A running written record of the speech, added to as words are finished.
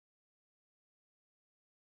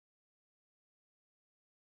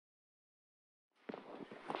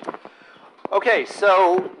Okay,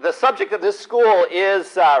 so the subject of this school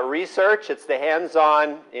is research. It's the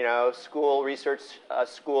hands-on, school research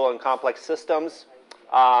school and complex systems.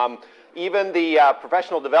 Even the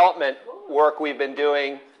professional development work we've been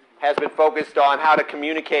doing has been focused on how to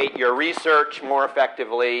communicate your research more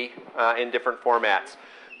effectively in different formats.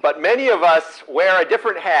 But many of us wear a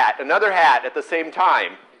different hat, another hat at the same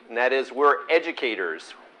time, and that is we're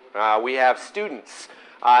educators. We have students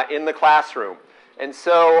in the classroom. And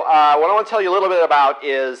so what I want to tell you a little bit about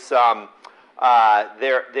is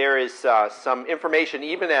there is some information,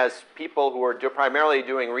 even as people who are primarily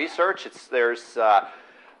doing research, there's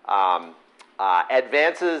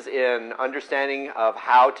advances in understanding of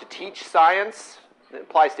how to teach science. It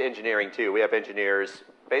applies to engineering too. We have engineers,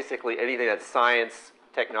 basically anything that's science,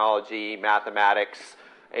 technology, mathematics,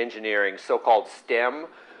 engineering, so-called STEM.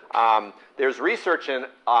 There's research in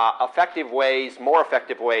more effective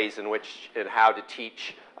ways in how to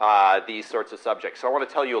teach these sorts of subjects. So I want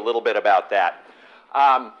to tell you a little bit about that.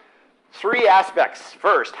 Three aspects.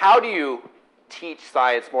 First, how do you teach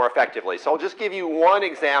science more effectively? So I'll just give you one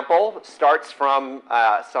example. It starts from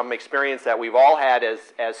some experience that we've all had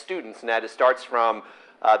as students, and that it starts from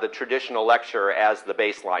the traditional lecture as the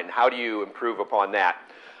baseline. How do you improve upon that?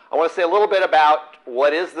 I want to say a little bit about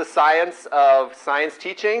what is the science of science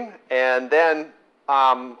teaching, and then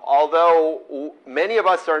although many of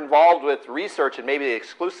us are involved with research and maybe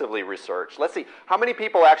exclusively research, let's see, how many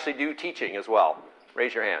people actually do teaching as well?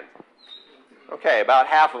 Raise your hand. Okay, about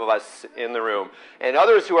half of us in the room. And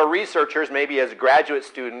others who are researchers, maybe as graduate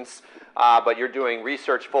students, but you're doing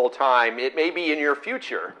research full-time, it may be in your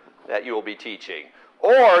future that you will be teaching.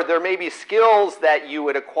 Or there may be skills that you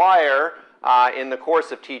would acquire in the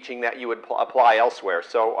course of teaching that you would apply elsewhere.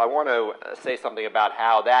 So I want to say something about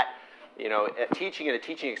how that, teaching and a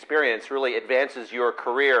teaching experience really advances your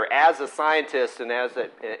career as a scientist and and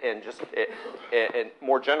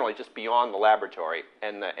more generally just beyond the laboratory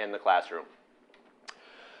and the classroom.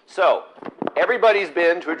 So everybody's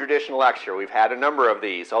been to a traditional lecture. We've had a number of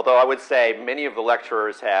these, although I would say many of the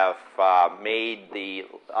lecturers have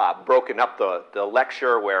broken up the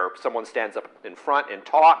lecture where someone stands up in front and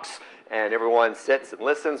talks and everyone sits and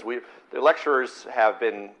listens. The lecturers have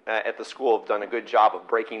been at the school have done a good job of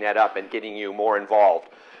breaking that up and getting you more involved.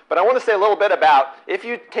 But I want to say a little bit about if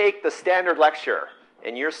you take the standard lecture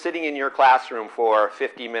and you're sitting in your classroom for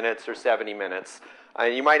 50 minutes or 70 minutes,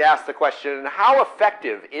 you might ask the question, how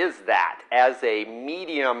effective is that as a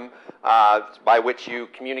medium by which you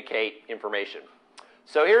communicate information?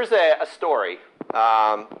 So here's a story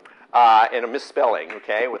and a misspelling,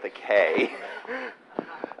 okay, with a K.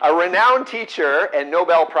 A renowned teacher and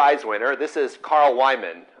Nobel Prize winner, this is Carl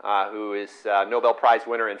Wyman, who is a Nobel Prize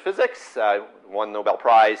winner in physics, won Nobel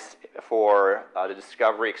Prize for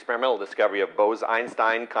the experimental discovery of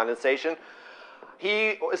Bose-Einstein condensation.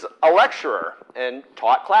 He was a lecturer and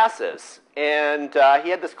taught classes, and he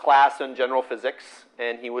had this class on general physics,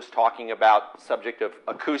 and he was talking about the subject of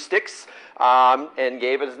acoustics, and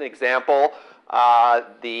gave as an example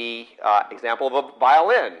the example of a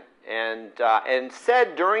violin, and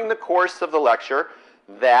said during the course of the lecture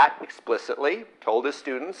that explicitly told his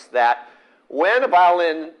students that when a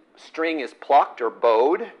violin string is plucked or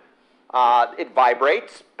bowed, it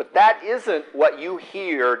vibrates, but that isn't what you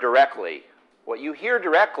hear directly. What you hear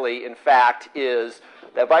directly, in fact, is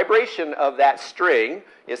the vibration of that string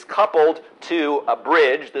is coupled to a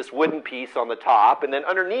bridge, this wooden piece on the top, and then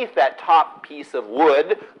underneath that top piece of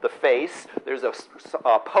wood, the face, there's a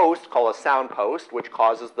post called a sound post, which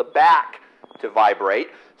causes the back to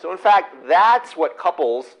vibrate. So in fact, that's what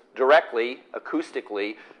couples directly,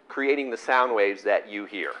 acoustically, creating the sound waves that you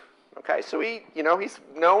hear. Okay, so he's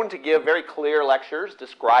known to give very clear lectures,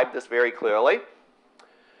 describe this very clearly.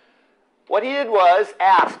 What he did was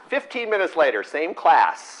ask, 15 minutes later, same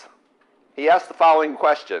class, he asked the following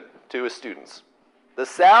question to his students. The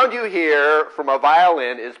sound you hear from a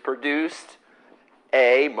violin is produced,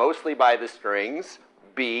 A, mostly by the strings,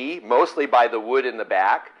 B, mostly by the wood in the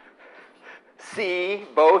back, C,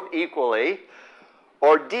 both equally,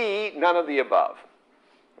 or D, none of the above.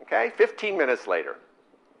 Okay, 15 minutes later.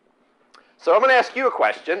 So I'm going to ask you a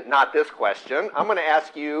question, not this question. I'm going to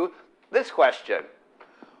ask you this question.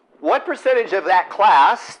 What percentage of that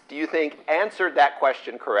class do you think answered that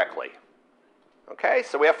question correctly? Okay,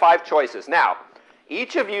 so we have 5 choices. Now,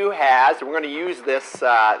 each of you has, and we're going to use this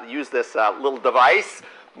little device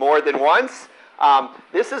more than once.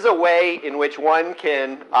 This is a way in which one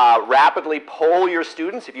can rapidly poll your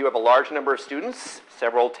students. If you have a large number of students,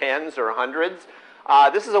 several tens or hundreds,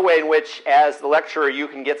 this is a way in which, as the lecturer, you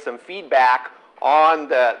can get some feedback on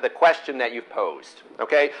the question that you've posed.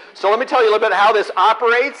 Okay? So let me tell you a little bit how this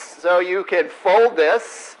operates. So you can fold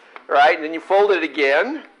this, right? And then you fold it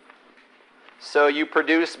again. So you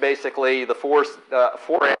produce basically the four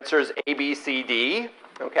answers, A, B, C, D.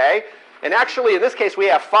 Okay? And actually, in this case, we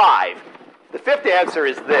have 5. The 5th answer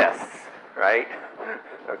is this, right?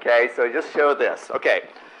 Okay, so just show this. Okay.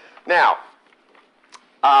 Now,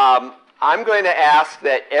 I'm going to ask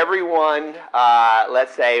that everyone,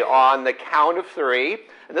 let's say, on the count of 3,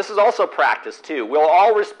 and this is also practice too, we'll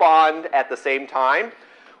all respond at the same time.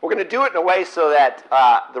 We're going to do it in a way so that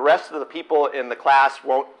the rest of the people in the class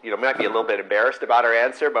won't, might be a little bit embarrassed about our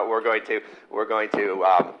answer, but we're going to,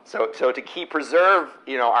 so to preserve,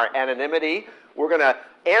 our anonymity, we're going to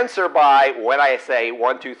answer by, when I say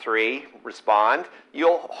 1, 2, 3, respond,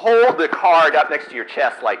 you'll hold the card up next to your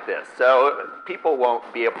chest like this. So people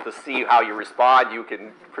won't be able to see how you respond. You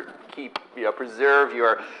can preserve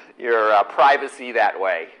your privacy that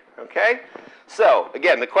way. Okay? So,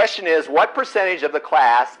 again, the question is, what percentage of the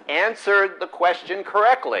class answered the question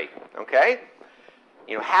correctly? Okay?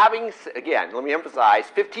 Again, let me emphasize,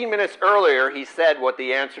 15 minutes earlier, he said what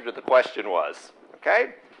the answer to the question was.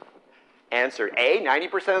 Okay? Answered A,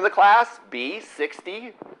 90% of the class, B,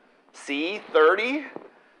 60, C, 30,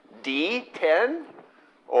 D, 10,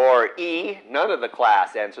 or E, none of the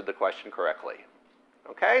class answered the question correctly.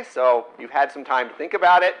 Okay, so you've had some time to think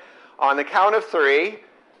about it. On the count of 3,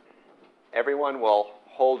 everyone will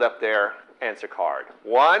hold up their answer card.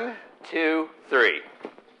 1, 2, 3.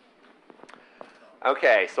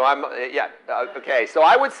 Okay, so so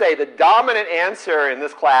I would say the dominant answer in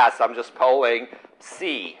this class, I'm just polling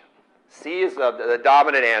C. C is the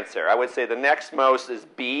dominant answer. I would say the next most is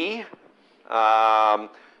B.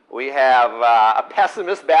 We have a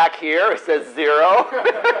pessimist back here. It says 0.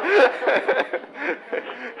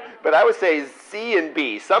 But I would say C and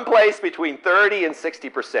B, someplace between 30 and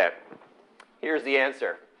 60%. Here's the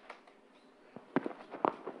answer.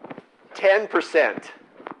 10%.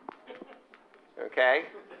 Okay?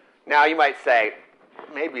 Now you might say,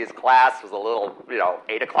 maybe his class was a little,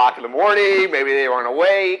 8 o'clock in the morning, maybe they weren't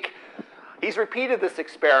awake. He's repeated this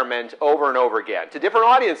experiment over and over again to different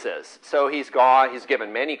audiences. So he's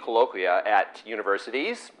given many colloquia at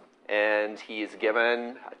universities, and he's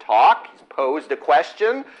given a talk, he's posed a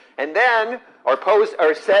question, and then, or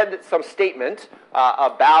said some statement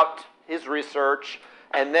about his research,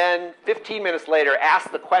 and then 15 minutes later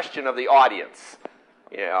asked the question of the audience.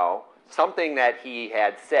 Something that he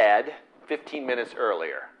had said 15 minutes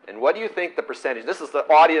earlier. And what do you think the percentage? This is the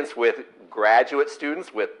audience with graduate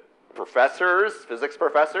students, with professors, physics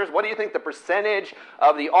professors. What do you think the percentage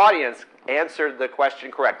of the audience answered the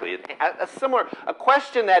question correctly? A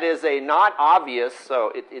question that is not obvious,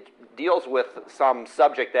 so it deals with some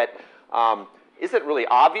subject that isn't really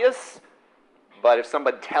obvious, but if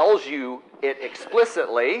somebody tells you it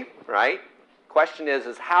explicitly, right? Question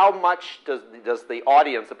is how much does the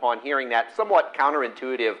audience, upon hearing that somewhat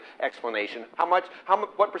counterintuitive explanation,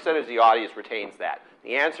 what percentage of the audience retains that?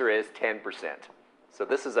 The answer is 10%. So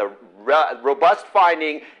this is a robust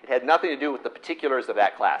finding. It had nothing to do with the particulars of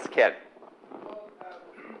that class. Ken? Well,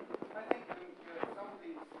 I think in some of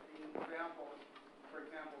these examples, for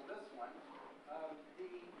example, this one, you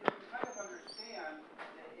can kind of understand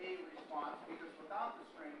the A response because without the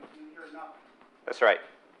strings, you hear nothing. That's right.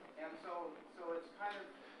 And so it's kind of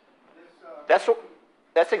this...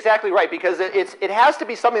 That's exactly right, because it has to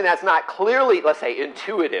be something that's not clearly, let's say,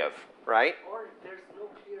 intuitive, right? Or there's no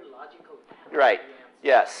clear logical path. Right.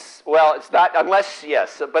 Yes. Well, it's not unless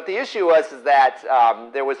yes. But the issue is that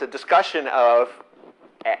there was a discussion of,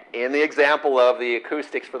 in the example of the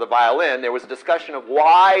acoustics for the violin, there was a discussion of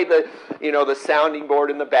why the sounding board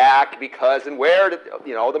in the back, because and where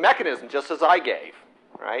the mechanism, just as I gave,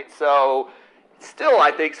 right? So, still, I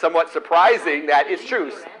think somewhat surprising that it's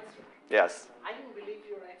true. Yes. I didn't believe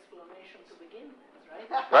your explanation to begin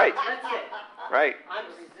with, right? Right. Let's say. Right. I'm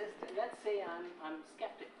resistant. Let's say I'm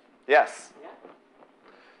skeptical. Yes. Yeah.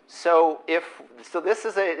 So this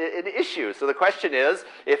is an issue. So the question is,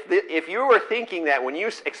 if you were thinking that when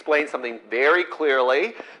you explain something very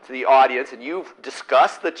clearly to the audience and you've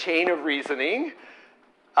discussed the chain of reasoning,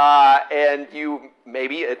 and you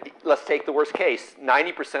maybe, let's take the worst case,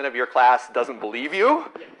 90% of your class doesn't believe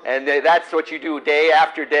you, and that's what you do day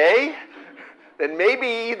after day, then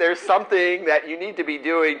maybe there's something that you need to be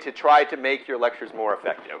doing to try to make your lectures more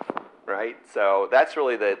effective, right? So that's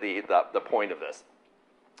really the point of this.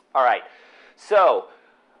 All right, so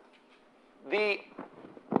the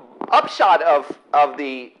upshot of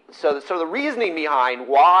the reasoning behind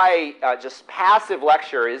why just passive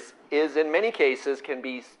lecture is in many cases can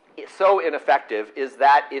be so ineffective is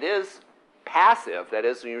that it is passive, that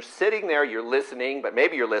is, when you're sitting there, you're listening, but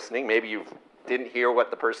maybe you're listening, maybe you didn't hear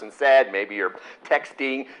what the person said, maybe you're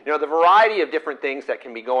texting, the variety of different things that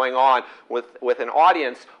can be going on with an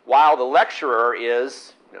audience while the lecturer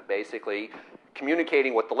is basically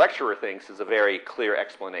communicating what the lecturer thinks is a very clear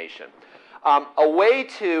explanation. A way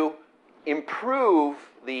to improve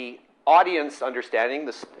the audience understanding,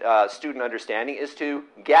 the student understanding, is to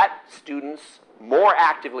get students more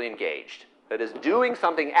actively engaged. That is, doing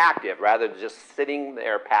something active rather than just sitting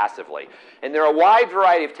there passively. And there are a wide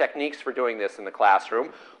variety of techniques for doing this in the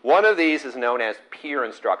classroom. One of these is known as peer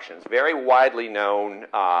instructions, very widely known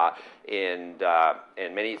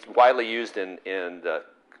it's widely used in the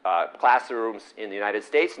classrooms in the United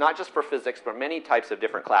States, not just for physics, but many types of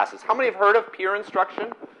different classes. How many have heard of peer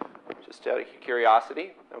instruction? Just out of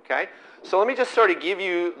curiosity, okay? So let me just sort of give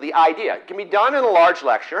you the idea. It can be done in a large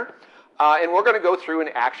lecture. And we're going to go through an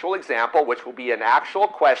actual example, which will be an actual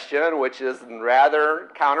question, which is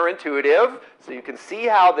rather counterintuitive. So you can see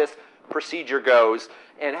how this procedure goes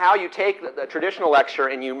and how you take the traditional lecture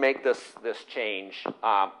and you make this change,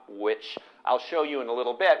 which I'll show you in a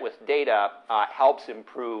little bit with data, helps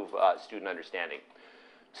improve student understanding.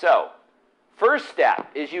 So first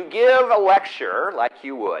step is you give a lecture like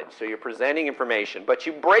you would. So you're presenting information, but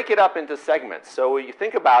you break it up into segments. So you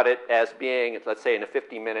think about it as being, let's say in a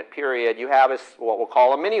 50-minute period, you have what we'll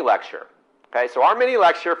call a mini lecture. Okay, so our mini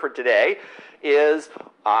lecture for today is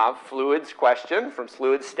fluids question from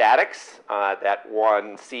fluid statics that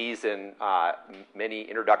one sees in many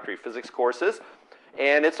introductory physics courses.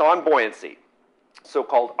 And it's on buoyancy,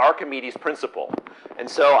 so-called Archimedes principle. And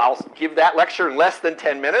so I'll give that lecture in less than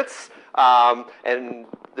 10 minutes. And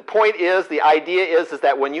the point is, the idea is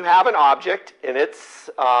that when you have an object and it's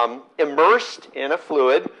immersed in a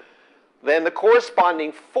fluid, then the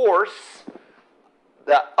corresponding force,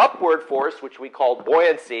 the upward force, which we call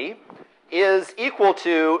buoyancy, is equal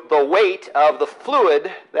to the weight of the fluid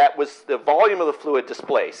that was the volume of the fluid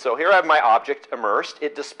displaced. So here I have my object immersed.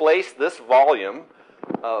 It displaced this volume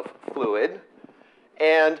of fluid.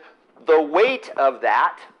 And the weight of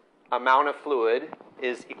that amount of fluid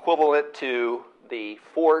is equivalent to the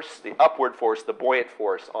force, the upward force, the buoyant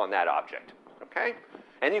force on that object. Okay?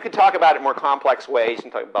 And you can talk about it in more complex ways. You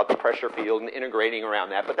can talk about the pressure field and integrating around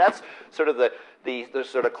that. But that's sort of the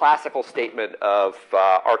sort of classical statement of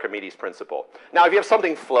Archimedes' principle. Now, if you have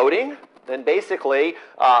something floating, then basically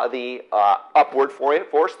the upward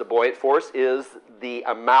force, the buoyant force, is the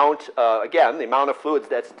amount, again, the amount of fluids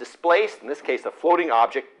that's displaced. In this case, a floating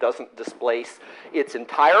object doesn't displace its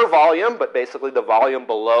entire volume, but basically the volume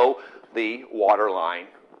below the water line,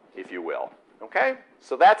 if you will. Okay?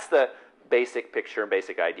 So that's the basic picture and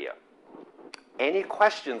basic idea. Any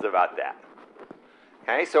questions about that?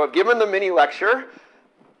 Okay, so I've given the mini lecture.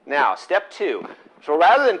 Now, step 2. So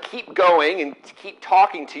rather than keep going and keep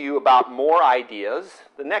talking to you about more ideas,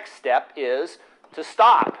 the next step is to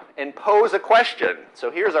stop and pose a question. So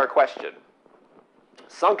here's our question.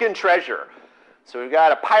 Sunken treasure. So we've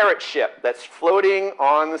got a pirate ship that's floating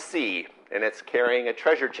on the sea, and it's carrying a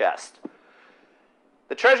treasure chest.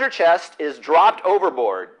 The treasure chest is dropped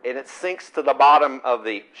overboard, and it sinks to the bottom of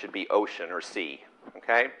the, should be ocean or sea.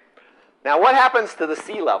 Okay? Now what happens to the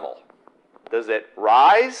sea level? Does it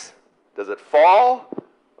rise? Does it fall?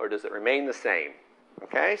 Or does it remain the same?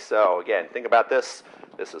 Okay, so again, think about this.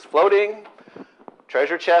 This is floating.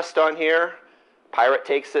 Treasure chest on here. Pirate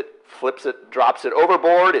takes it, flips it, drops it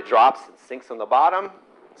overboard. It drops, it sinks on the bottom,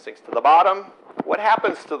 sinks to the bottom. What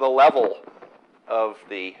happens to the level of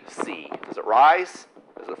the sea? Does it rise?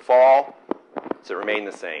 Does it fall? Does it remain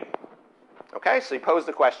the same? Okay, so you pose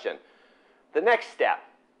the question. The next step,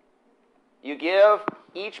 you give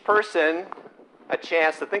each person a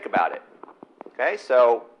chance to think about it. Okay,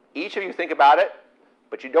 so each of you think about it,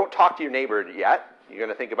 but you don't talk to your neighbor yet. You're going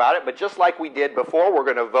to think about it, but just like we did before, we're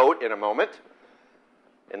going to vote in a moment.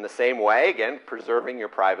 In the same way, again, preserving your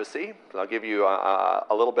privacy. So I'll give you a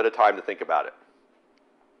little bit of time to think about it.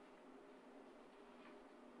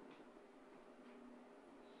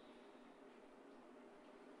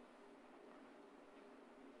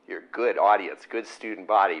 You're a good audience, good student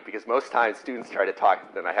body, because most times students try to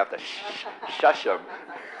talk, then I have to shush them.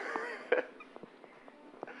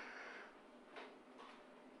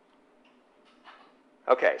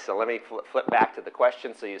 Okay, so let me flip back to the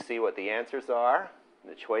question so you see what the answers are,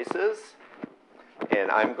 the choices.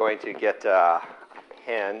 And I'm going to get a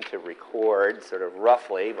pen to record sort of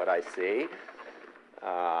roughly what I see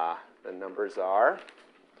the numbers are,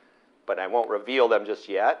 but I won't reveal them just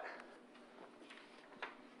yet.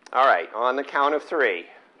 All right, on the count of 3.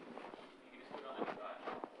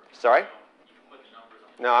 Sorry?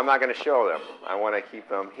 No, I'm not going to show them. I want to keep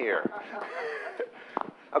them here.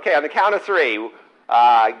 Okay, on the count of 3,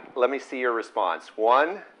 let me see your response.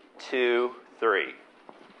 1, 2, 3.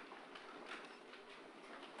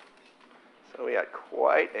 So we got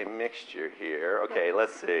quite a mixture here. Okay,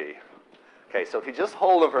 let's see. Okay, so if you just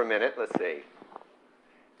hold them for a minute, let's see.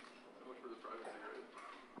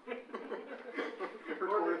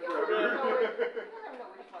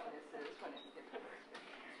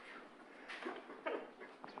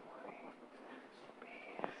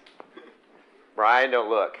 Brian, don't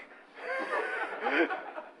look.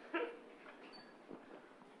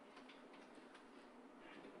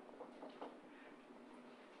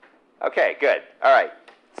 Okay, good. All right.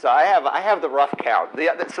 So I have the rough count. The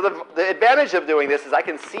advantage of doing this is I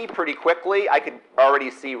can see pretty quickly. I can already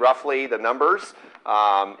see roughly the numbers,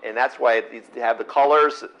 and that's why it needs to have the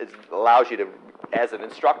colors. It allows you to, as an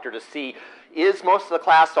instructor, to see, is most of the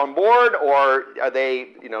class on board, or are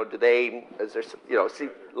they, do they, is there, see,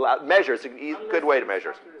 measure. It's a good way to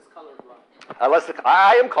measure.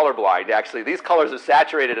 I am colorblind, actually. These colors are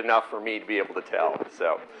saturated enough for me to be able to tell.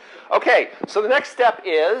 So, okay. So the next step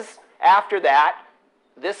is, after that,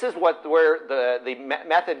 this is where the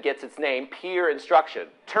method gets its name, peer instruction.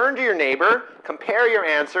 Turn to your neighbor, compare your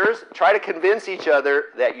answers, try to convince each other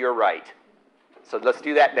that you're right. So let's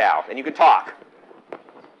do that now. And you can talk.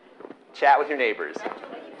 Chat with your neighbors.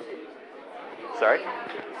 Sorry?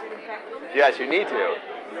 Yes, you need to.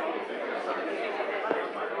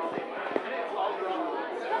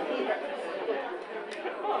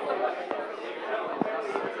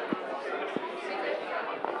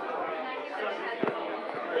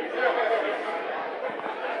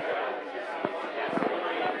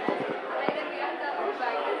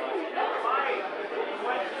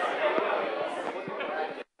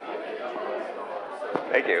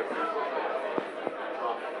 Thank you.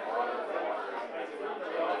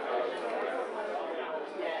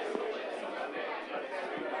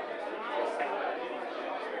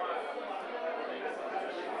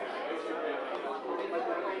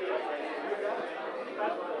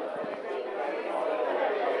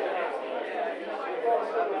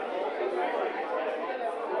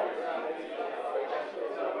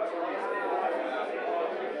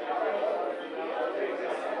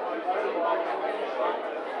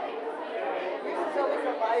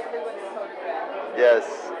 Yes.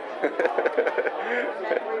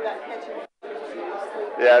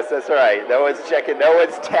 Yes, that's right. No one's checking, no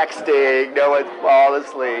one's texting, no one's falling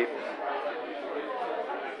asleep.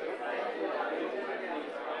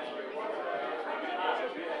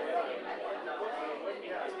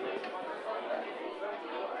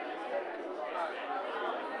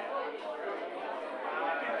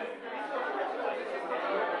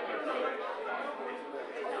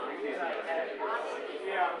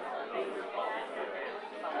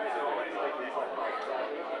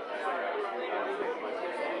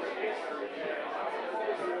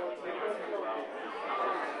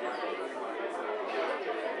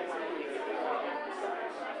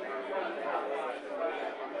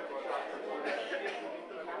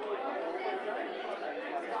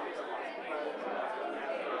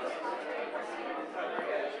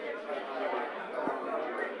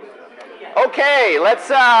 Okay, let's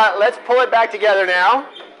pull it back together now.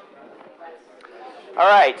 All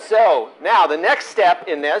right, so now the next step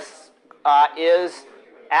in this is,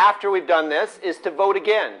 after we've done this, is to vote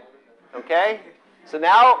again. Okay? So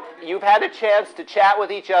now you've had a chance to chat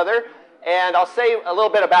with each other, and I'll say a little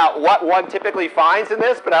bit about what one typically finds in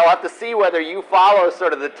this, but I'll have to see whether you follow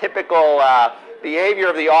sort of the typical behavior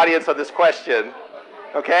of the audience on this question.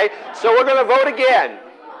 Okay? So we're going to vote again.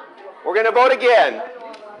 We're going to vote again.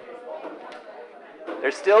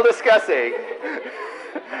 They're still discussing.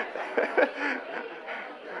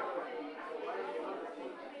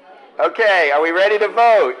 Okay, are we ready to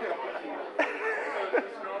vote?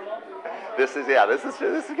 This is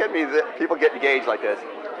getting me, people get engaged like this.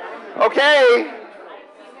 Okay,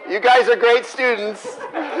 you guys are great students.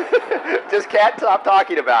 Just can't stop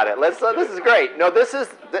talking about it. This is great. No, this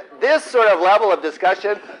sort of level of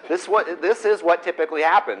discussion. This is what typically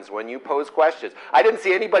happens when you pose questions. I didn't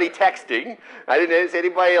see anybody texting. I didn't see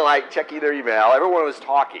anybody like checking their email. Everyone was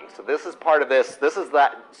talking. So this is part of this. This is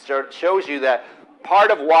that shows you that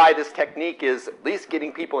part of why this technique is at least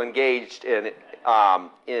getting people engaged in the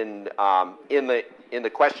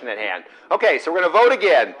question at hand. Okay, so we're going to vote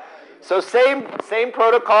again. So same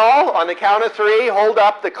protocol. On the count of 3, hold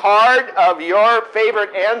up the card of your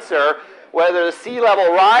favorite answer, whether the sea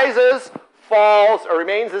level rises, falls, or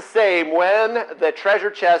remains the same when the treasure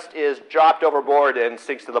chest is dropped overboard and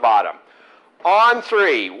sinks to the bottom. On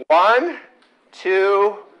 3. 1,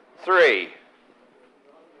 2, 3.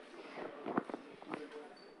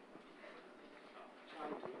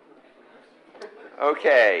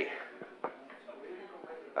 Okay.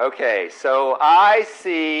 Okay, so I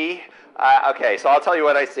see, okay, so I'll tell you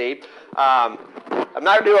what I see. I'm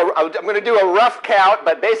going to do a rough count,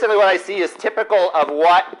 but basically what I see is typical of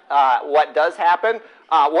what does happen.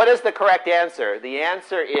 What is the correct answer? The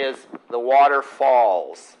answer is the water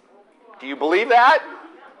falls. Do you believe that?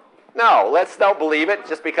 No, let's don't believe it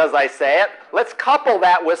just because I say it. Let's couple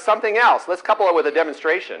that with something else. Let's couple it with a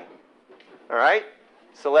demonstration. All right?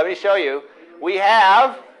 So let me show you. We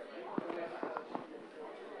have,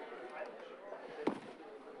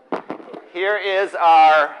 here is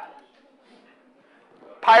our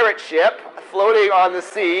pirate ship floating on the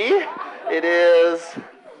sea. It is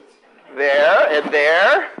there and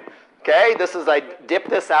there. Okay, I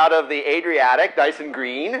dipped this out of the Adriatic, nice and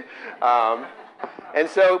green. And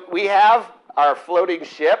so we have our floating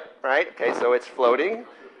ship, right? Okay, so it's floating.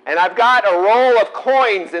 And I've got a roll of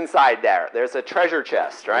coins inside there. There's a treasure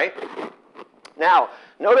chest, right? Now,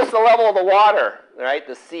 notice the level of the water, right?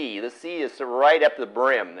 The sea. The sea is right up the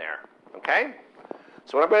brim there, okay?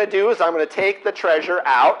 So what I'm going to do is I'm going to take the treasure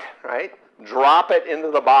out, right? Drop it into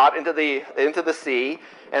the sea,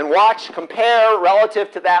 and watch, compare relative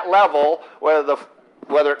to that level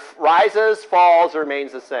whether it rises, falls, or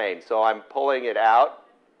remains the same. So I'm pulling it out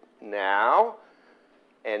now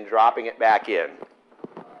and dropping it back in.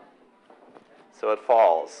 So it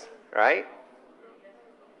falls, right?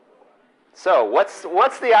 So what's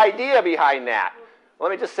the idea behind that? Let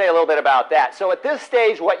me just say a little bit about that. So at this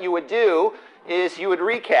stage, what you would do is you would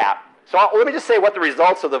recap. So let me just say what the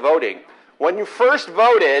results of the voting. When you first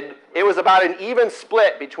voted, it was about an even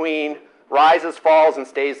split between rises, falls, and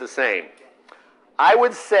stays the same. I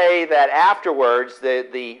would say that afterwards,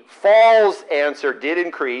 the falls answer did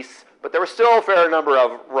increase, but there was still a fair number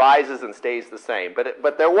of rises and stays the same.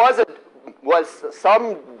 But there was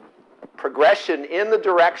some progression in the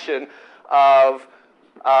direction of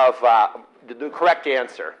the correct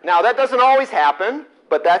answer. Now, that doesn't always happen,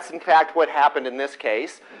 but that's in fact what happened in this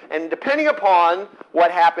case. And depending upon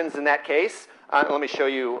what happens in that case, let me show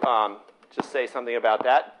you, just say something about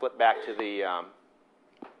that. Flip back to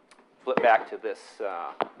this,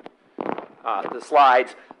 the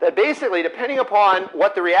slides. That basically, depending upon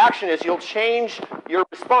what the reaction is, you'll change your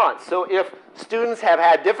response. So if students have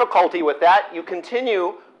had difficulty with that, you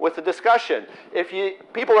continue with the discussion. If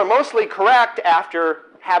people are mostly correct after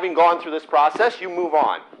having gone through this process, you move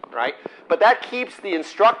on, right? But that keeps the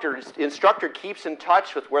instructor keeps in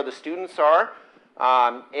touch with where the students are,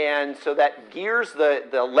 and so that gears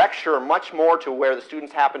the lecture much more to where the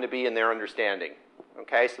students happen to be in their understanding.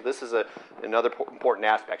 Okay, so this is another important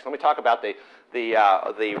aspect. So let me talk about the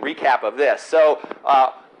recap of this. So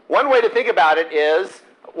one way to think about it is,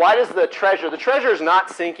 why does the treasure is not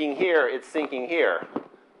sinking here, it's sinking here.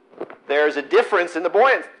 There's a difference in the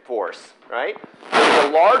buoyant force, right? There's a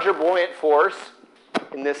larger buoyant force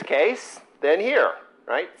in this case than here,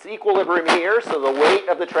 right? It's equilibrium here, so the weight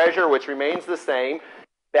of the treasure, which remains the same,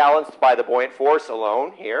 balanced by the buoyant force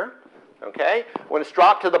alone here, okay? When it's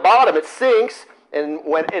dropped to the bottom, it sinks, and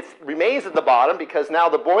when it remains at the bottom, because now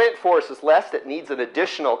the buoyant force is less, it needs an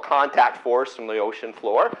additional contact force from the ocean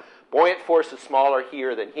floor. Buoyant force is smaller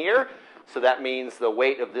here than here, so that means the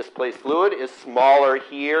weight of displaced fluid is smaller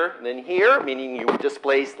here than here, meaning you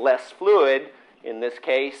displace less fluid in this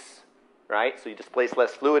case, right? So you displace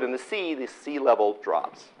less fluid in the sea level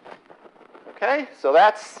drops. Okay, so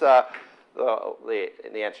that's the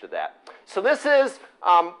answer to that. So this is,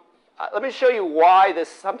 let me show you why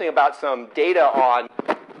something about some data on,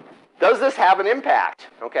 does this have an impact?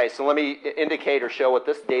 Okay, so let me indicate or show what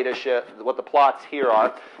this data what the plots here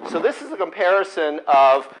are. So this is a comparison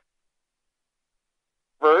of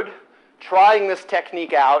trying this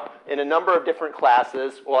technique out in a number of different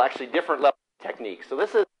classes, well, actually different levels of techniques. So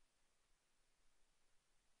this is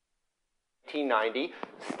 1990,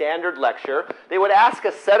 standard lecture. They would ask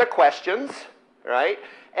a set of questions, right?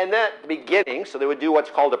 And then at the beginning, so they would do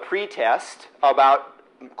what's called a pre-test about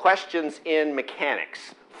questions in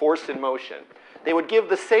mechanics, force and motion. They would give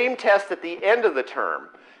the same test at the end of the term,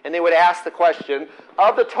 and they would ask the question,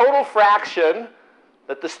 of the total fraction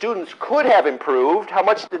that the students could have improved, how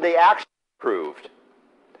much did they actually improve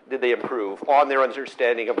on their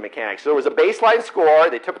understanding of mechanics? So there was a baseline score.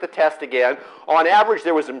 They took the test again. On average,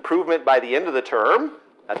 there was improvement by the end of the term.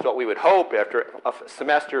 That's what we would hope after a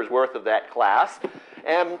semester's worth of that class.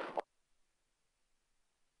 And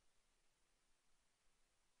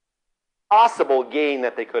possible gain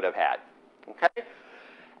that they could have had. Okay?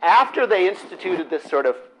 After they instituted this sort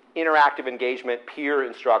of interactive engagement, peer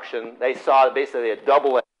instruction, they saw basically a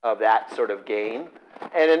doubling of that sort of gain.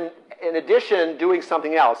 And in addition, doing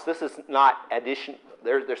something else. This is not addition.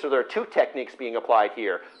 So there are two techniques being applied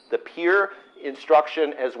here. The peer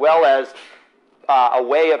instruction as well as a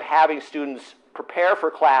way of having students prepare for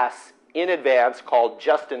class in advance called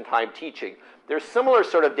just-in-time teaching. There's similar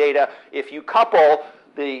sort of data if you couple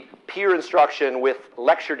the peer instruction with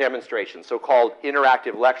lecture demonstrations, so-called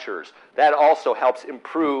interactive lectures. That also helps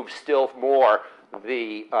improve still more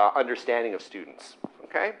the understanding of students.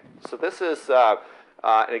 Okay? So this is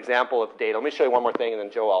an example of data. Let me show you one more thing, and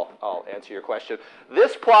then Joe, I'll answer your question.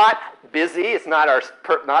 This plot, busy, it's not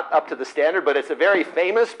up to the standard, but it's a very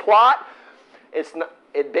famous plot.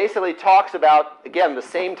 It basically talks about, again, the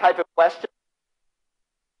same type of question.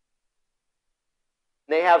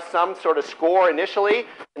 They have some sort of score initially,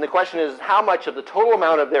 and the question is how much of the total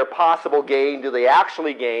amount of their possible gain do they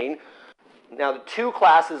actually gain? Now, the two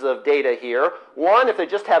classes of data here. One, if they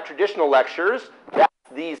just have traditional lectures, that's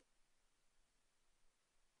these.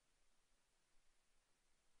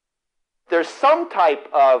 There's some type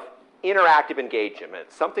of interactive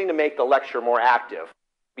engagement, something to make the lecture more active,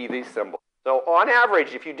 be these symbols. So on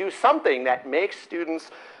average, if you do something that makes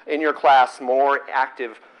students in your class more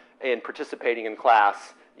active in participating in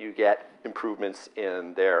class, you get improvements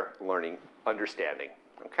in their learning understanding.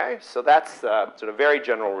 Okay, so that's sort of very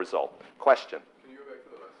general result. Question? Can you go back to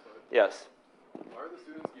the last slide? Yes. Why are the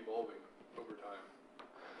students evolving over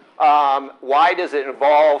time? Why does it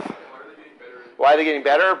evolve? Why are they getting better? Why are they getting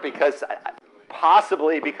better? Because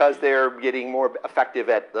possibly because they're getting more effective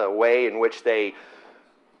at the way in which they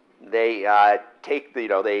take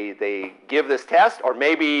the, they give this test, or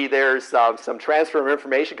maybe there's some transfer of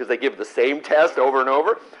information because they give the same test over and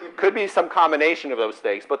over. Could be some combination of those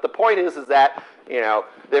things. But the point is that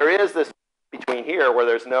there is this between here where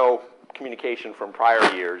there's no communication from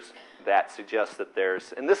prior years that suggests that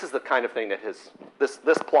there's, and this is the kind of thing that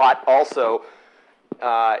this plot also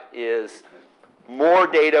is more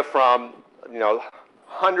data from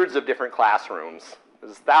hundreds of different classrooms.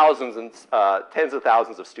 There's thousands and tens of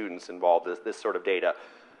thousands of students involved in this sort of data,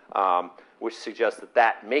 which suggests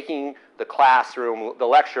that making the classroom, the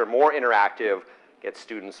lecture more interactive gets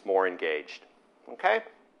students more engaged. Okay?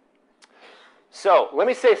 So let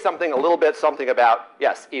me say something about,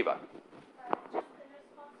 yes, Eva.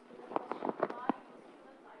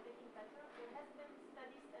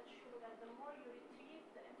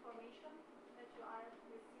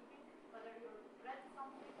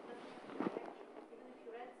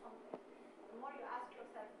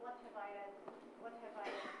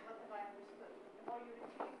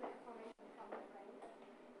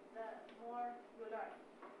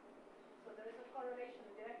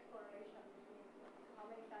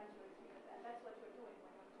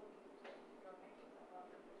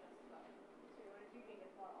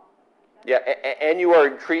 Yeah, and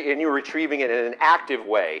you're retrieving it in an active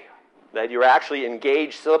way, that you're actually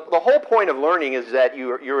engaged. So the whole point of learning is that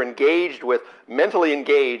you're engaged with, mentally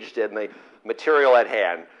engaged in the material at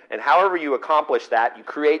hand. And however you accomplish that, you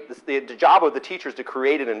create the job of the teacher is to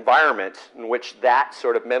create an environment in which that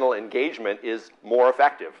sort of mental engagement is more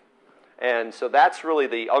effective. And so that's really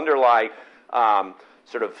the underlying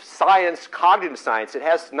sort of science, cognitive science. It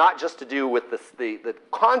has not just to do with the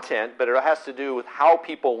content, but it has to do with how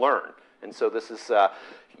people learn. And so this is,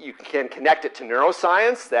 you can connect it to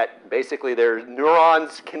neuroscience, that basically there's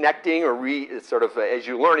neurons connecting or sort of as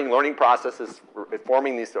you're learning processes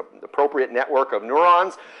forming these appropriate network of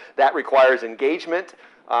neurons. That requires engagement.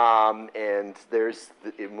 And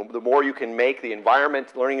the more you can make the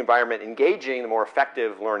learning environment engaging, the more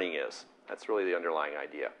effective learning is. That's really the underlying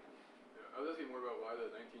idea. Yeah, I was asking more about why the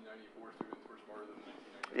 1994 students were smarter than the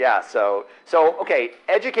 1990. Yeah, so okay,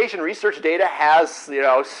 education research data has,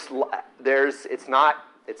 it's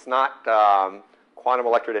not quantum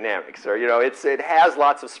electrodynamics, or it has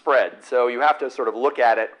lots of spread. So you have to sort of look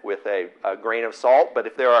at it with a grain of salt. But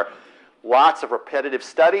if there are lots of repetitive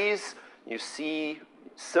studies, you see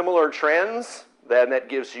similar trends, then that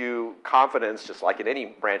gives you confidence, just like in any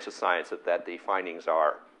branch of science, that the findings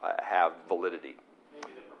have validity.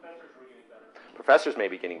 Maybe the professors were getting better. Professors may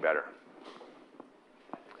be getting better.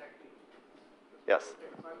 Yes?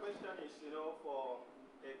 My question is, for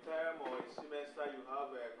a term or a semester, you have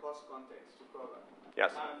a course context to cover.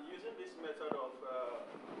 Yes. And using this method of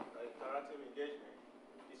interactive engagement,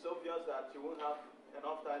 it's obvious that you won't have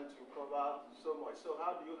enough time to cover so much. So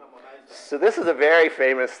how do you harmonize that? So this is a very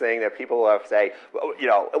famous thing that people say,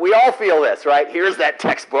 we all feel this, right? Here's that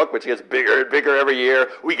textbook, which gets bigger and bigger every year.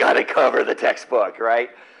 We got to cover the textbook, right?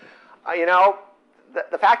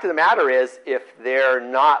 The fact of the matter is, if they're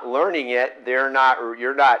not learning it, you're not,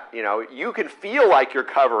 you can feel like you're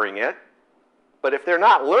covering it, but if they're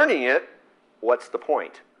not learning it, what's the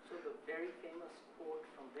point? So the very famous quote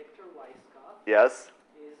from Victor Weisskopf Yes?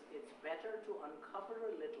 is, it's better to uncover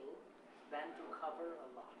a little than to cover a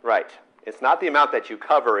lot. Right. It's not the amount that you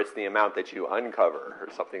cover, it's the amount that you uncover, or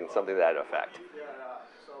something to that effect. There are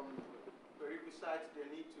some prerequisites they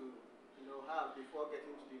need to, have before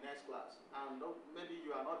getting to the next class. And maybe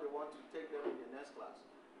you are not the one to take them in the next class.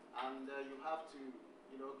 And you have to,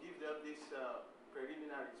 give them these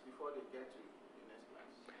preliminaries before they get to the next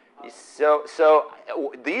class. So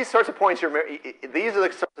these sorts of points, these are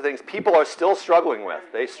the sorts of things people are still struggling with.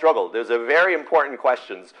 They struggle. Those are very important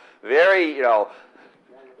questions. Very,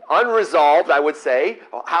 unresolved, I would say.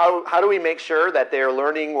 How do we make sure that they're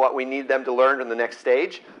learning what we need them to learn in the next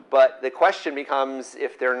stage? But the question becomes,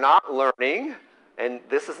 if they're not learning, and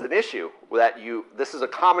this is an issue, this is a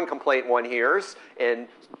common complaint one hears in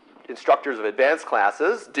instructors of advanced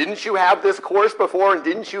classes. Didn't you have this course before, and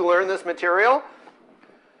didn't you learn this material?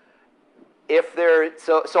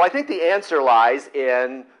 So I think the answer lies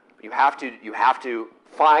in you have to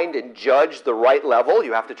find and judge the right level.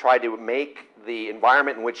 You have to try to make the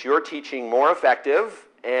environment in which you're teaching more effective,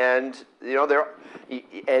 and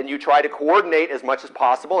you try to coordinate as much as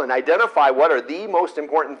possible and identify what are the most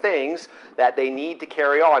important things that they need to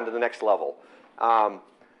carry on to the next level.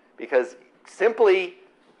 Because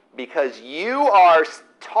you are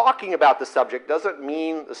talking about the subject doesn't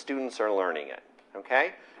mean the students are learning it.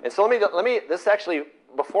 Okay? And so this actually,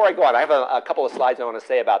 before I go on, I have a couple of slides I want to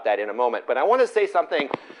say about that in a moment, but I want to say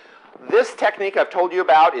something. This technique I've told you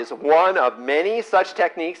about is one of many such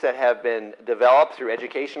techniques that have been developed through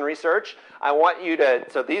education research. I want you to,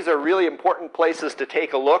 so these are really important places to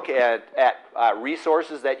take a look at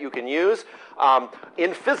resources that you can use.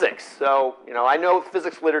 In physics, so I know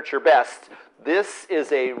physics literature best. This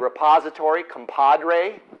is a repository,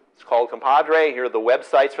 Compadre. It's called Compadre. Here are the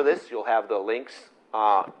websites for this. You'll have the links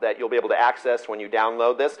that you'll be able to access when you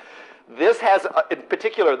download this. This has, in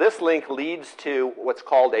particular, this link leads to what's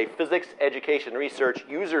called a Physics Education Research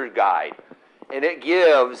User Guide. And it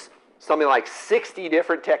gives something like 60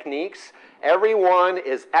 different techniques. Every one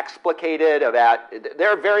is explicated about, there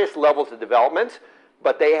are various levels of development,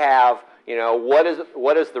 but they have,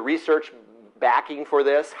 what is the research backing for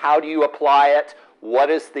this? How do you apply it? What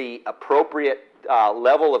is the appropriate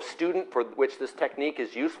level of student for which this technique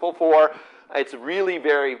is useful for? It's really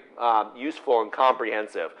very useful and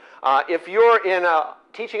comprehensive. If you're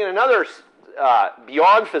teaching in another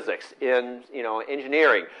beyond physics in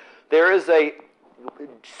engineering, there is a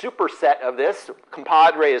superset of this.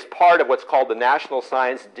 Compadre is part of what's called the National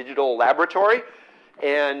Science Digital Laboratory.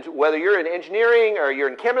 And whether you're in engineering or you're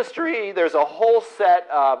in chemistry, there's a whole set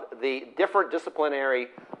of the different disciplinary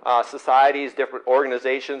societies, different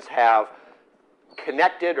organizations have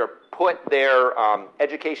connected or put their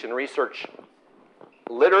education research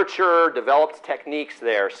literature, developed techniques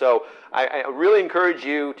there. So I really encourage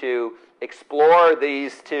you to explore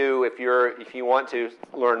these two if you want to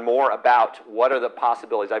learn more about what are the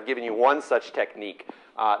possibilities. I've given you one such technique.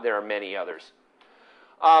 There are many others.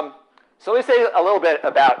 So let me say a little bit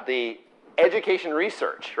about the education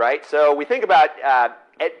research, right? So we think about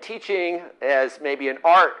teaching as maybe an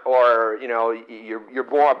art, or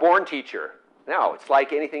you're a born teacher. No, it's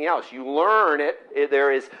like anything else. You learn it.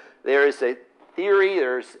 There is a theory,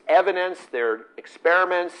 there's evidence, there are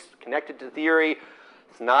experiments connected to theory.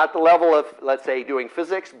 It's not the level of, let's say, doing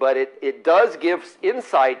physics, but it does give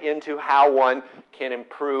insight into how one can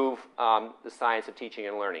improve the science of teaching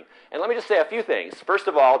and learning. And let me just say a few things. First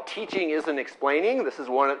of all, teaching isn't explaining. This is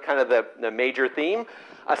one kind of the major theme.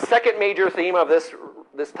 A second major theme of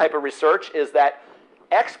this type of research is that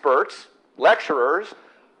experts, lecturers,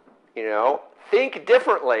 think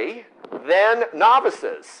differently than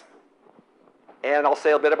novices. And I'll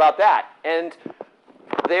say a bit about that. And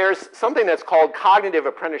there's something that's called cognitive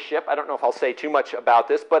apprenticeship. I don't know if I'll say too much about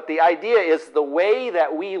this, but the idea is the way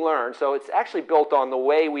that we learn. So it's actually built on the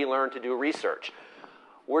way we learn to do research.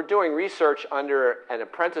 We're doing research under an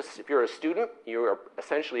apprentice. If you're a student, you're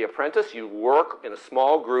essentially apprentice. You work in a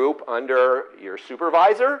small group under your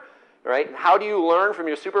supervisor, right? And how do you learn from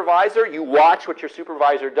your supervisor? You watch what your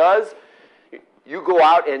supervisor does. You go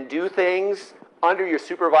out and do things under your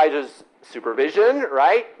supervisor's supervision,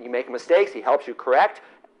 right? You make mistakes, he helps you correct.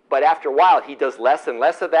 But after a while, he does less and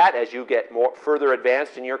less of that as you get further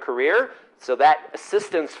advanced in your career. So that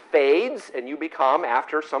assistance fades, and you become,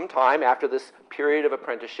 after some time, after this period of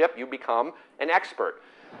apprenticeship, you become an expert.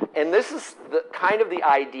 And this is kind of the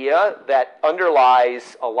idea that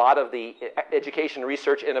underlies a lot of the education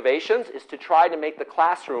research innovations, is to try to make the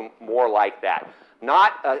classroom more like that.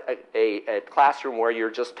 Not a classroom where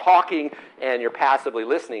you're just talking and you're passively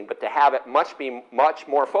listening, but to have it be much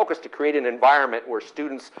more focused to create an environment where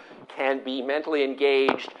students can be mentally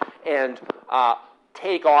engaged and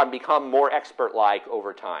become more expert-like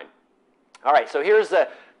over time. All right, so here's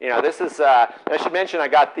this is, I should mention I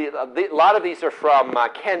got a lot of these are from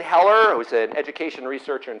Ken Heller, who's an education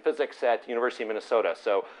researcher in physics at the University of Minnesota.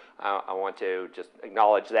 So I want to just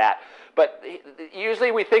acknowledge that. But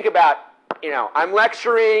usually we think about, I'm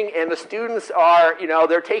lecturing and the students are,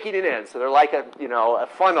 they're taking it in. So they're like a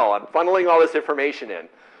funnel. I'm funneling all this information in.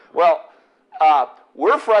 Well,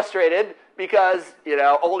 we're frustrated because,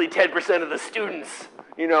 only 10% of the students,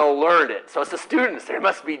 learned it. So it's the students. They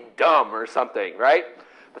must be dumb or something, right?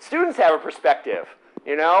 But students have a perspective.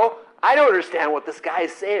 I don't understand what this guy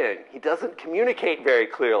is saying. He doesn't communicate very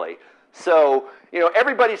clearly. So,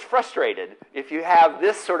 everybody's frustrated if you have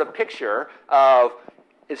this sort of picture of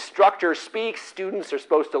instructor speaks, students are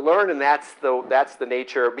supposed to learn, and that's the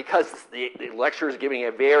nature, because the lecturer is giving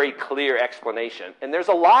a very clear explanation. And there's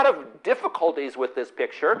a lot of difficulties with this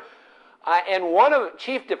picture. And one of the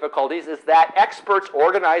chief difficulties is that experts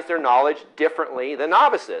organize their knowledge differently than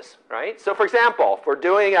novices, right? So for example, if we're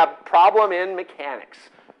doing a problem in mechanics,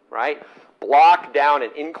 right? Block down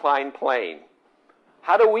an inclined plane.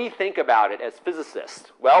 How do we think about it as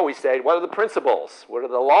physicists? Well, we say, what are the principles? What are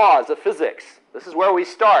the laws of physics? This is where we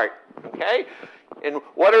start, okay? And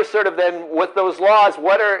what are sort of then, with those laws,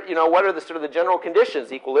 what are the sort of the general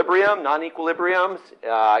conditions? Equilibrium, non-equilibrium,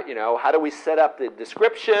 how do we set up the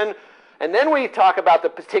description? And then we talk about the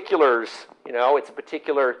particulars. It's a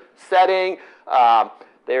particular setting. What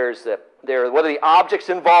are the objects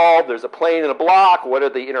involved? There's a plane and a block. What are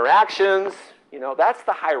the interactions? That's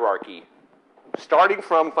the hierarchy, starting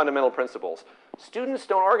from fundamental principles. Students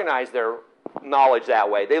don't organize their knowledge that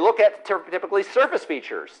way. They look at typically surface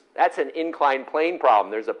features. That's an inclined plane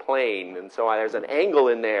problem. There's a plane, and so there's an angle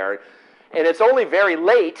in there. And it's only very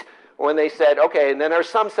late when they said, okay, and then there's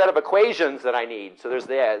some set of equations that I need. So there's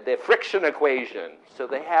the friction equation. So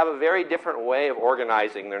they have a very different way of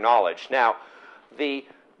organizing their knowledge. Now, the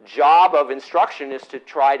job of instruction is to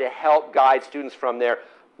try to help guide students from their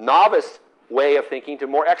novice way of thinking to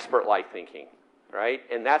more expert-like thinking, right?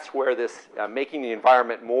 And that's where this making the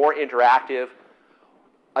environment more interactive,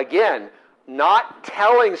 again, not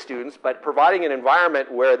telling students, but providing an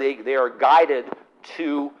environment where they are guided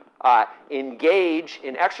to engage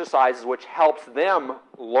in exercises which helps them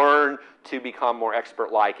learn to become more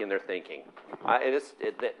expert-like in their thinking.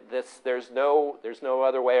 There's no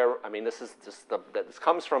other way. This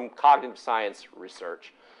comes from cognitive science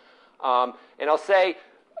research, and I'll say,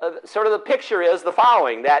 sort of the picture is the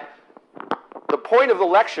following: that the point of the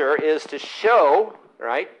lecture is to show,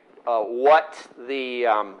 right,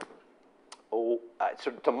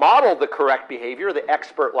 to model the correct behavior, the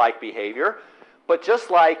expert-like behavior. But just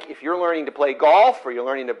like if you're learning to play golf or you're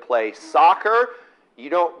learning to play soccer, you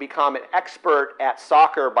don't become an expert at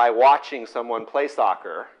soccer by watching someone play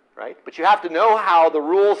soccer, right? But you have to know how the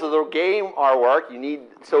rules of the game work.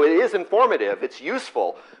 So it is informative, it's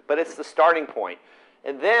useful, but it's the starting point.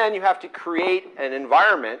 And then you have to create an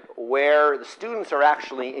environment where the students are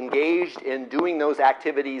actually engaged in doing those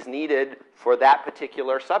activities needed for that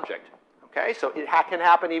particular subject. Okay, so it can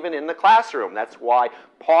happen even in the classroom. That's why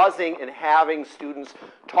pausing and having students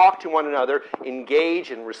talk to one another,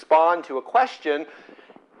 engage and respond to a question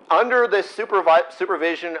under the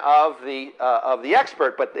supervision of the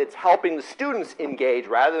expert, but it's helping the students engage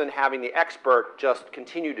rather than having the expert just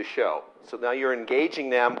continue to show. So now you're engaging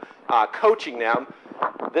them, coaching them.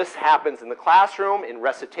 This happens in the classroom, in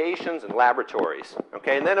recitations, and laboratories.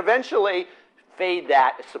 Okay, and then eventually fade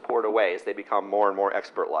that support away as they become more and more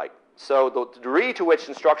expert-like. So the degree to which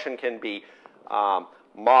instruction can be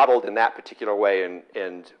modeled in that particular way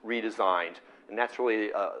and redesigned, and that's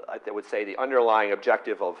really, I would say, the underlying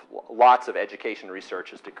objective of lots of education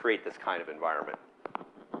research is to create this kind of environment.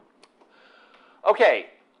 Okay,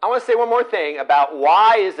 I want to say one more thing about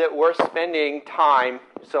why is it worth spending time.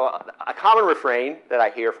 So a common refrain that I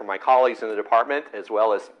hear from my colleagues in the department, as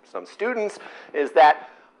well as some students, is that,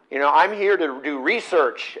 I'm here to do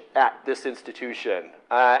research at this institution,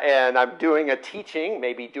 and I'm doing a teaching,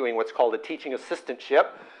 maybe doing what's called a teaching assistantship,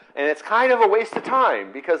 and it's kind of a waste of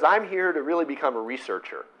time because I'm here to really become a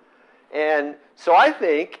researcher. And so I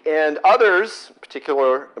think, and others,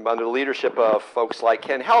 particularly under the leadership of folks like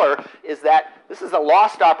Ken Heller, is that this is a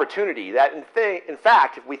lost opportunity. That in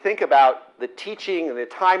fact, if we think about the teaching and the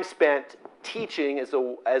time spent teaching as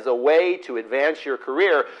a way to advance your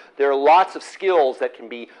career, there are lots of skills that can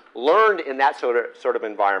be learned in that sort of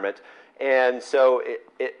environment. And so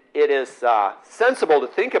it is sensible to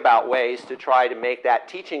think about ways to try to make that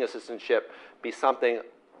teaching assistantship be something,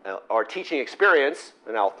 or teaching experience,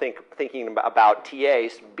 and I'll thinking about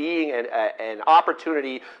TAs, being an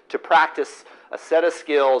opportunity to practice a set of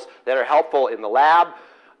skills that are helpful in the lab,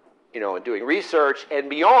 in doing research, and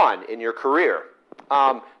beyond in your career.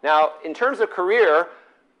 Now, in terms of career,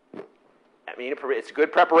 I mean, it's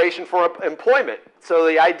good preparation for employment. So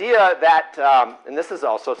the idea that, and this is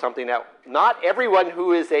also something that not everyone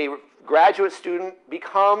who is a graduate student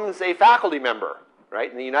becomes a faculty member,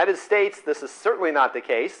 right? In the United States, this is certainly not the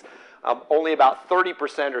case. Only about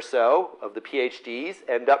 30% or so of the PhDs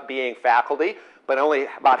end up being faculty, but only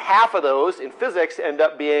about half of those in physics end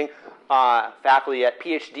up being faculty at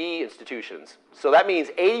PhD institutions. So that means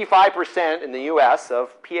 85% in the US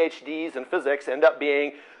of PhDs in physics end up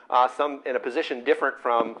being in a position different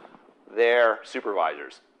from their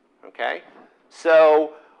supervisors, okay?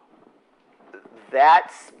 So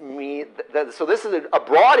so this is a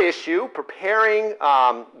broad issue, preparing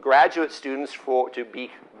graduate students to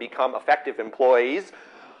become effective employees.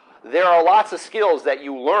 There are lots of skills that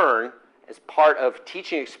you learn as part of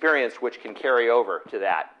teaching experience which can carry over to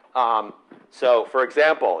that. So, for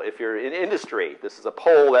example, if you're in industry, this is a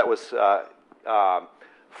poll that was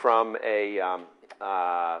from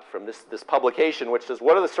this publication, which says,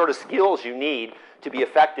 what are the sort of skills you need to be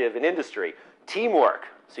effective in industry? Teamwork,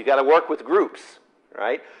 so you got to work with groups,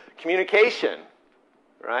 right? Communication,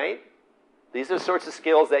 right? These are the sorts of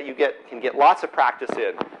skills that you can get lots of practice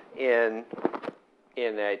in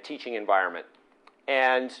a teaching environment.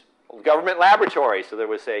 And government laboratory, so there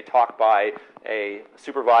was a talk by a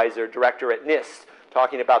supervisor, director at NIST,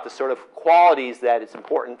 talking about the sort of qualities that it's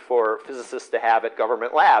important for physicists to have at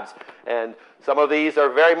government labs. And some of these are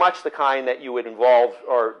very much the kind that you would involve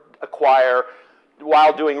or acquire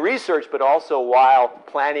while doing research, but also while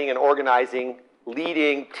planning and organizing,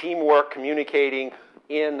 leading, teamwork, communicating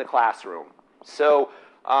in the classroom. So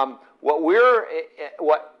what we're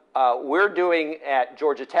doing at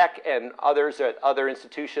Georgia Tech and others at other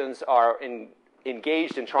institutions are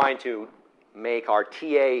engaged in trying to make our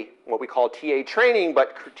TA, what we call TA training,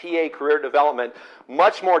 but TA career development,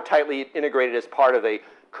 much more tightly integrated as part of a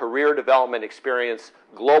career development experience,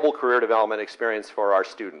 global career development experience for our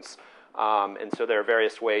students. And so there are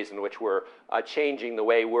various ways in which we're changing the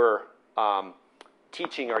way we're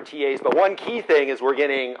teaching our TAs. But one key thing is we're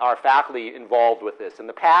getting our faculty involved with this. In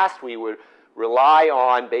the past, we would rely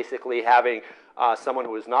on basically having someone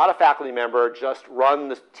who is not a faculty member just run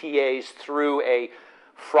the TAs through a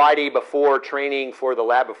Friday before training for the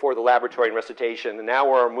lab, before the laboratory and recitation. And now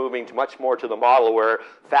we're moving much more to the model where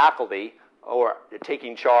faculty are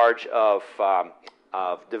taking charge of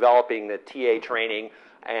developing the TA training,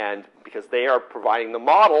 and because they are providing the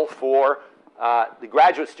model for the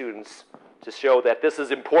graduate students to show that this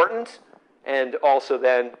is important, and also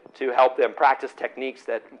then to help them practice techniques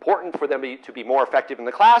that are important for them to be more effective in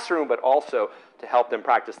the classroom, but also to help them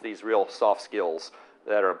practice these real soft skills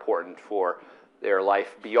that are important for their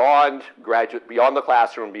life beyond the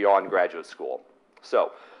classroom, beyond graduate school.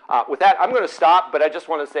 So with that, I'm going to stop, but I just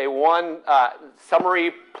want to say one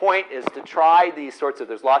summary point is to try these sorts of,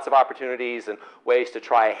 there's lots of opportunities and ways to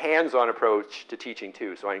try a hands-on approach to teaching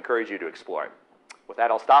too, so I encourage you to explore it. With that,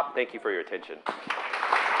 I'll stop. Thank you for your attention.